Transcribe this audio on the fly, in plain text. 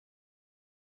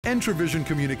ENTRAHW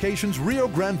Communications Rio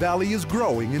Grande Valley is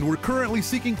growing, and we're currently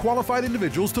seeking qualified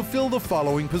individuals to fill the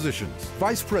following positions: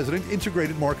 Vice President,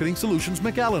 Integrated Marketing Solutions,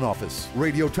 McAllen Office;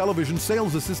 Radio Television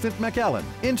Sales Assistant, McAllen;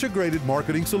 Integrated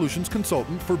Marketing Solutions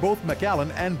Consultant for both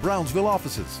McAllen and Brownsville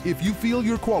offices. If you feel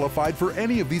you're qualified for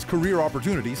any of these career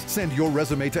opportunities, send your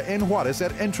resume to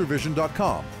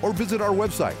njuarez@entravision.com or visit our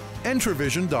website,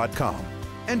 entravision.com.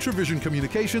 ENTRAHW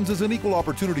Communications is an equal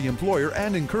opportunity employer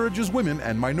and encourages women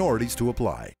and minorities to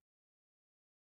apply.